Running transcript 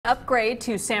upgrade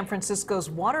to San Francisco's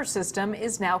water system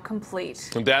is now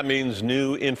complete. And that means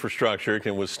new infrastructure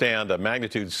can withstand a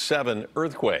magnitude 7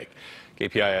 earthquake.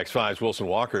 KPIX 5's Wilson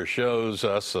Walker shows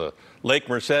us a Lake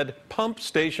Merced pump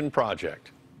station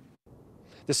project.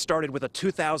 This started with a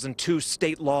 2002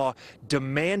 state law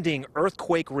demanding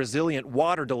earthquake-resilient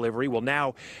water delivery. Well,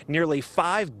 now, nearly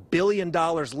 $5 billion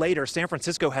later, San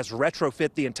Francisco has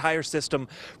retrofit the entire system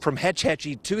from Hetch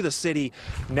Hetchy to the city,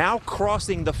 now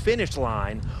crossing the finish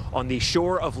line on the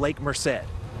shore of Lake Merced.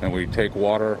 And we take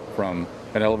water from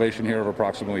an elevation here of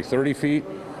approximately 30 feet,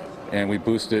 and we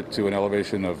boost it to an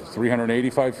elevation of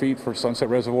 385 feet for Sunset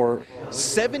Reservoir.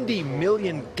 70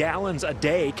 million gallons a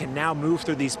day can now move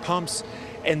through these pumps,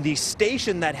 and the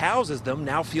station that houses them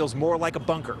now feels more like a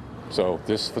bunker. So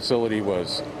this facility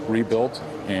was rebuilt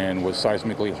and was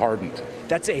seismically hardened.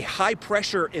 That's a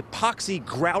high-pressure epoxy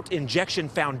grout injection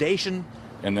foundation.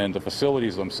 And then the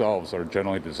facilities themselves are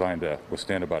generally designed to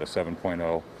withstand about a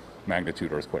 7.0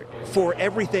 magnitude earthquake. For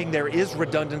everything, there is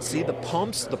redundancy: the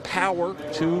pumps, the power.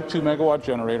 Two 2-megawatt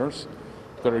generators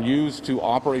that are used to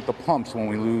operate the pumps when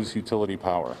we lose utility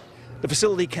power. The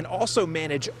facility can also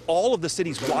manage all of the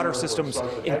city's water systems,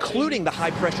 including the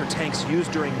high-pressure tanks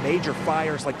used during major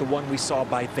fires like the one we saw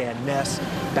by Van Ness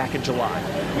back in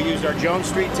July. We used our Jones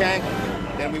Street tank,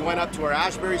 then we went up to our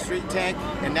Ashbury Street tank,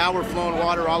 and now we're flowing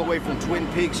water all the way from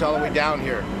Twin Peaks all the way down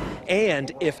here.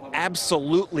 And if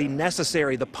absolutely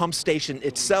necessary, the pump station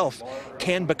itself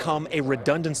can become a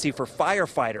redundancy for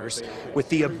firefighters with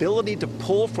the ability to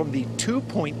pull from the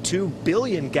 2.2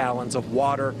 billion gallons of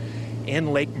water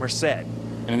in Lake Merced.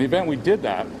 And in the event we did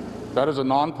that, that is a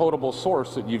non-potable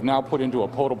source that you've now put into a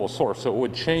potable source. So it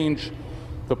would change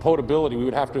the potability. We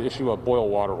would have to issue a boil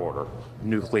water order.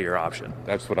 Nuclear option.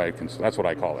 That's what I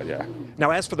call it, yeah. Now,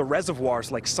 as for the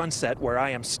reservoirs like Sunset, where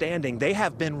I am standing, they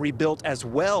have been rebuilt as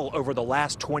well over the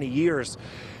last 20 years.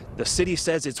 The city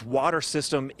says its water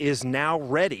system is now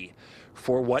ready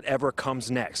for whatever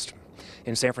comes next.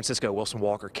 In San Francisco, Wilson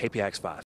Walker, KPIX 5.